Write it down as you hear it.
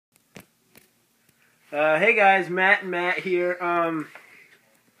Hey guys, Matt and Matt here.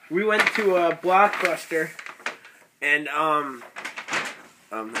 We went to a Blockbuster, and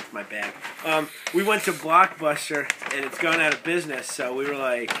that's my bag. We went to Blockbuster, and it's gone out of business. So we were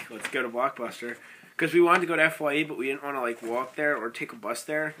like, let's go to Blockbuster, because we wanted to go to FYE, but we didn't want to like walk there or take a bus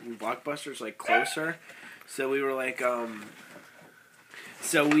there. And Blockbuster's like closer, so we were like,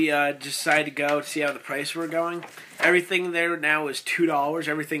 So we decided to go to see how the prices were going. Everything there now is $2.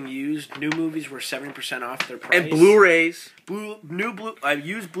 Everything used. New movies were 70% off their price. And Blu-rays.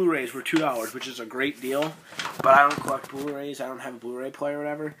 Used Blu-rays were $2, which is a great deal. But I don't collect Blu-rays. I don't have a Blu-ray player or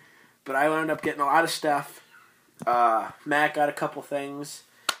whatever. But I wound up getting a lot of stuff. Matt got a couple things.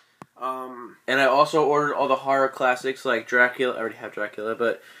 And I also ordered all the horror classics like Dracula. I already have Dracula,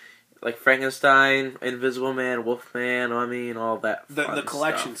 but like Frankenstein, Invisible Man, Wolfman, all that. The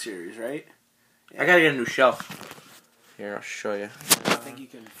collection series, right? Yeah. I gotta get a new shelf. Here, I'll show you. I think you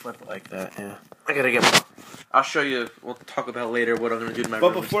can flip it like that, yeah. I gotta get more. I'll show you. We'll talk about later what I'm gonna do to my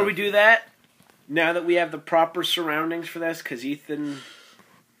room. But before we do that, now that we have the proper surroundings for this, because Ethan,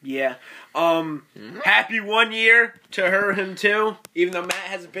 happy 1 year to him too. Even though Matt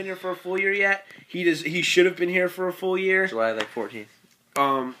hasn't been here for a full year yet, he should have been here for a full year. July 14th.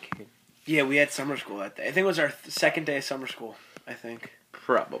 Yeah, we had summer school that day. I think it was our second day of summer school. I think.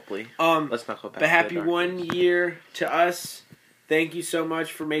 Probably. Let's not go back. But happy 1 year to us. Thank you so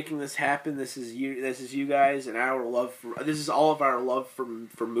much for making this happen. This is you guys and our love for. This is all of our love for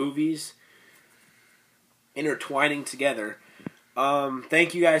movies intertwining together.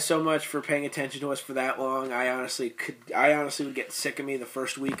 Thank you guys so much for paying attention to us for that long. I honestly would get sick of me the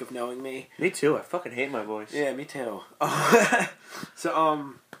first week of knowing me. Me too. I fucking hate my voice. Yeah, me too. So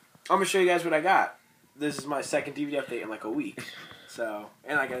I'm gonna show you guys what I got. This is my second DVD update in like a week. So,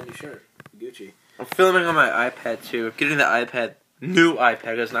 and I got a new shirt, Gucci. I'm filming on my iPad too. Getting the new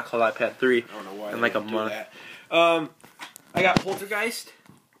iPad. It's not called iPad 3. I don't know why. In like a month. That. I got Poltergeist.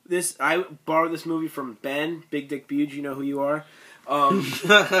 I borrowed this movie from Ben, Big Dick Buge. You know who you are.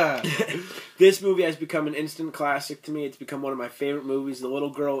 This movie has become an instant classic to me. It's become one of my favorite movies. The little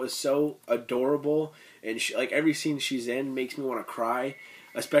girl is so adorable, and every scene she's in makes me want to cry.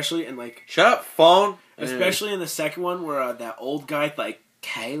 Especially in shut up, phone. Especially in the second one where that old guy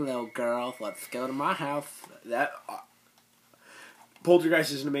 "Hey, little girl, let's go to my house." That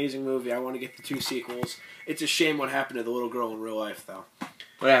Poltergeist is an amazing movie. I want to get the 2 sequels. It's a shame what happened to the little girl in real life, though.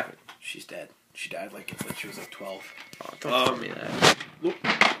 What happened? She's dead. She died when she was 12. Oh, don't tell me that. Look,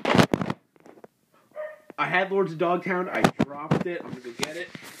 I had Lords of Dogtown. I dropped it. I'm gonna go get it.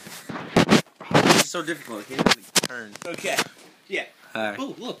 This is so difficult. I can't even turn. Okay. Yeah.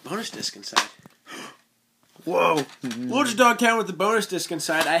 Oh, look, bonus disc inside. Whoa. Lords of Dogtown with the bonus disc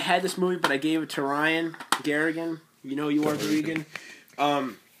inside. I had this movie, but I gave it to Ryan Garrigan. You know you are Garrigan.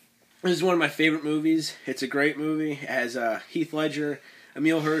 This is one of my favorite movies. It's a great movie. It has Heath Ledger,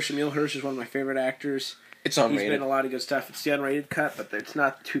 Emile Hirsch. Emile Hirsch is one of my favorite actors. It's unrated. He's been in a lot of good stuff. It's the unrated cut, but it's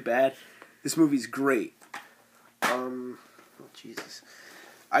not too bad. This movie's great. Oh, Jesus.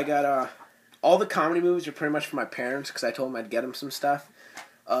 I got all the comedy movies are pretty much for my parents because I told them I'd get them some stuff.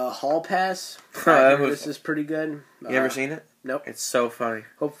 Hall Pass. This is pretty good. You ever seen it? Nope. It's so funny.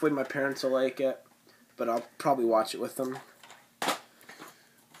 Hopefully my parents will like it, but I'll probably watch it with them.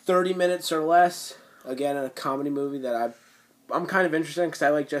 30 Minutes or Less. Again, a comedy movie that I'm kind of interested in because I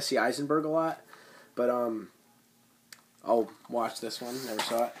like Jesse Eisenberg a lot. But I'll watch this one. Never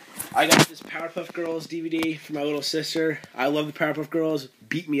saw it. I got this Powerpuff Girls DVD for my little sister. I love the Powerpuff Girls.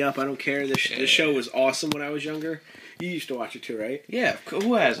 Beat me up. I don't care. This show was awesome when I was younger. You used to watch it too, right? Yeah.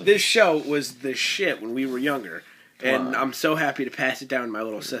 Who hasn't? This show was the shit when we were younger. And I'm so happy to pass it down to my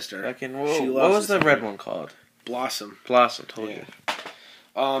little sister. What was the red one called? Blossom. Told you.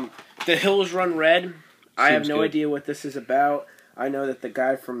 The Hills Run Red. I have no idea what this is about. I know that the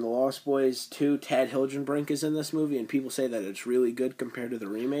guy from The Lost Boys 2, Tad Hilgenbrink, is in this movie, and people say that it's really good compared to the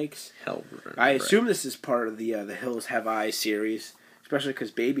remakes. I assume this is part of the Hills Have Eyes series, especially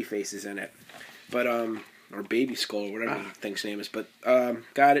because Babyface is in it. But or Baby Skull, or whatever the thing's name is. But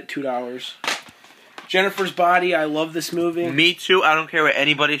got it, $2. Jennifer's Body. I love this movie. Me too. I don't care what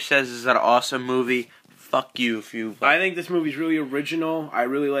anybody says. This is an awesome movie. Fuck you if you. I think this movie's really original. I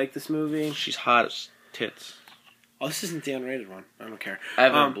really like this movie. She's hot as tits. Oh, this isn't the unrated one. I don't care. I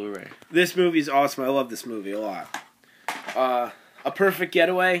have it on Blu-ray. This movie's awesome. I love this movie a lot. A Perfect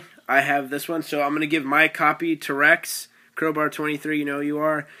Getaway. I have this one, so I'm going to give my copy to Rex. Crowbar23, you know who you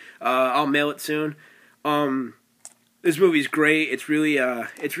are. I'll mail it soon. This movie's great. It's really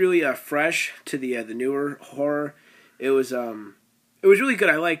fresh to the newer horror. It was really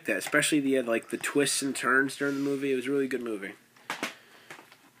good. I liked that, especially the twists and turns during the movie. It was a really good movie.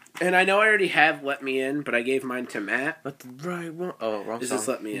 And I know I already have Let Me In, but I gave mine to Matt. Let the right one. Oh, wrong Is song. this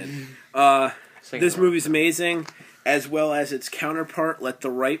Let Me In? This movie's amazing, as well as its counterpart, Let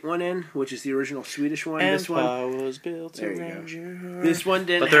the Right One In, which is the original Swedish one. And this one was built there around you go. your... This one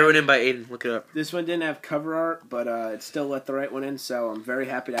didn't. But they're in by Aiden. Look it up. This one didn't have cover art, but it's still Let the Right One In. So I'm very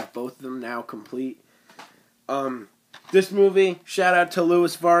happy to have both of them now complete. This movie, shout out to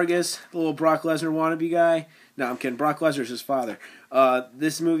Louis Vargas, the little Brock Lesnar wannabe guy. No, I'm kidding. Brock Lesnar's his father.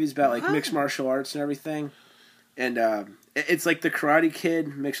 This movie's about like mixed martial arts and everything, and it's like the Karate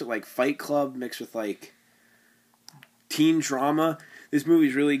Kid mixed with like Fight Club mixed with like teen drama. This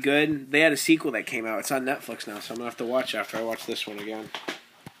movie's really good. They had a sequel that came out. It's on Netflix now, so I'm gonna have to watch after I watch this one again.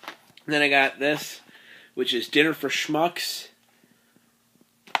 And then I got this, which is Dinner for Schmucks.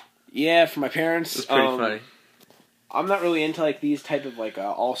 Yeah, for my parents. It's pretty funny. I'm not really into like these type of like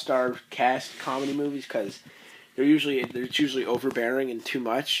all-star cast comedy movies because they're usually overbearing and too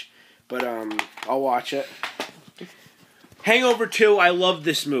much. But I'll watch it. Hangover 2, I love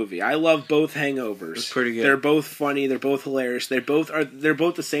this movie. I love both Hangovers. It's pretty good. They're both funny. They're both hilarious. They're both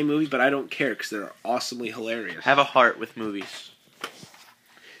the same movie, but I don't care because they're awesomely hilarious. Have a heart with movies.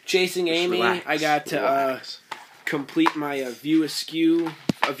 Chasing Just Amy, relax. I got to complete my View Askew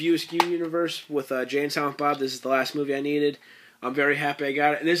universe with Jay and Silent Bob. This is the last movie I needed. I'm very happy I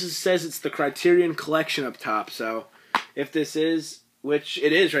got it. And says it's the Criterion Collection up top. So if this is, which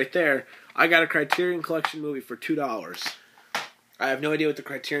it is right there, I got a Criterion Collection movie for $2. I have no idea what the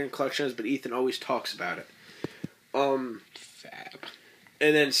Criterion Collection is, but Ethan always talks about it. Fab.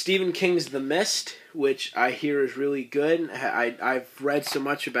 And then Stephen King's The Mist, which I hear is really good. I've read so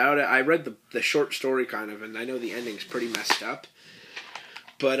much about it. I read the short story kind of, and I know the ending's pretty messed up.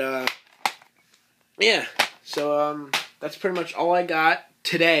 But, yeah. So, that's pretty much all I got.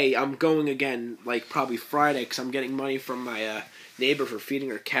 Today, I'm going again, like, probably Friday, because I'm getting money from my neighbor for feeding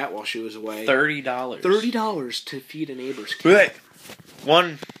her cat while she was away. $30. $30 to feed a neighbor's cat. Wait.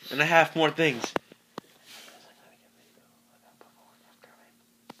 1.5 more things.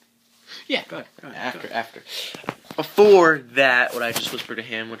 Yeah, go ahead. After. Before that, what I just whispered to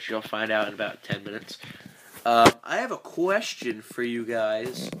him, which you'll find out in about 10 minutes, I have a question for you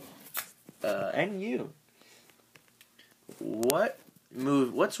guys, and you.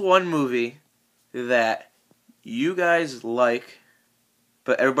 What's one movie that you guys like,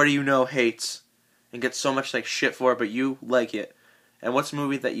 but everybody you know hates, and gets so much like shit for it, but you like it? And what's a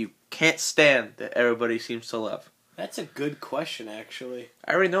movie that you can't stand that everybody seems to love? That's a good question, actually.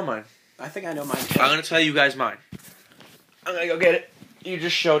 I already know mine. I think I know mine too. I'm going to tell you guys mine. I'm going to go get it. You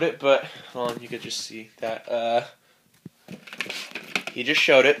just showed it, but... Hold on, you could just see that. He just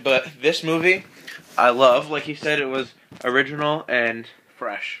showed it, but this movie, I love. Like he said, it was original and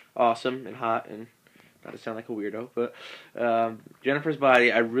Fresh. awesome and hot and... Not to sound like a weirdo, but... Jennifer's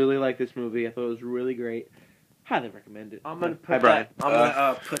Body, I really like this movie. I thought it was really great. Highly recommend it. I'm gonna Hi, put Brian. that. I'm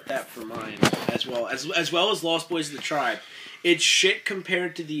gonna put that for mine as well as Lost Boys of the Tribe. It's shit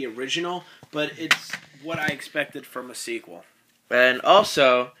compared to the original, but it's what I expected from a sequel. And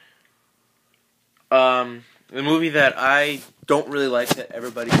also, the movie that I don't really like that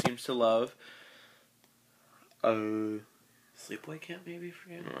everybody seems to love. Sleepaway Camp, maybe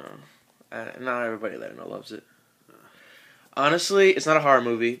forget. Not everybody that I know loves it. Honestly, it's not a horror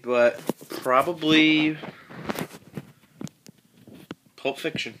movie, but probably Pulp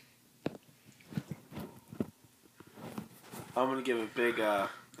Fiction. I'm gonna give a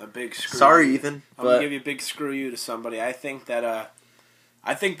big screw. Sorry, Ethan. I'm gonna give you a big screw you to somebody. I think that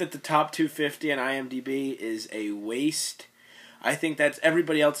the top 250 on IMDb is a waste. I think that's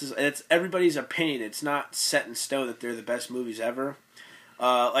it's everybody's opinion. It's not set in stone that they're the best movies ever.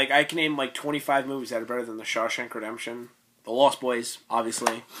 Like I can name like 25 movies that are better than The Shawshank Redemption. The Lost Boys,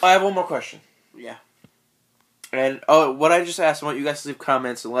 obviously. I have one more question. Yeah. And what I just asked, I want you guys to leave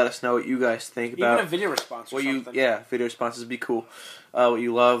comments and let us know what you guys think about. Even a video response or something. Video responses would be cool. What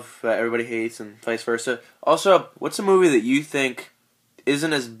you love, everybody hates, and vice versa. Also, what's a movie that you think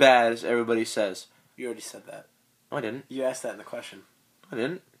isn't as bad as everybody says? You already said that. No, I didn't. You asked that in the question. I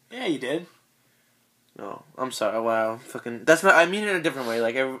didn't. Yeah, you did. No, I'm sorry. Wow, fucking. That's not. I mean it in a different way.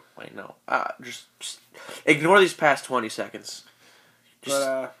 Like, wait, no. Just ignore these past 20 seconds.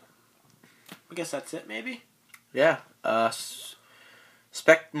 But I guess that's it. Maybe. Yeah.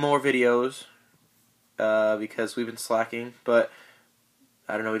 Expect more videos. Because we've been slacking, but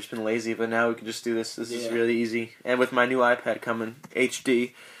I don't know. We've just been lazy. But now we can just do this. This is really easy. And with my new iPad coming,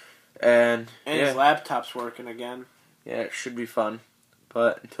 HD, and his laptop's working again. Yeah, it should be fun.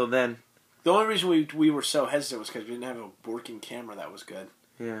 But until then. The only reason we were so hesitant was because we didn't have a working camera that was good.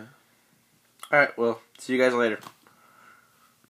 Yeah. Alright, well, see you guys later.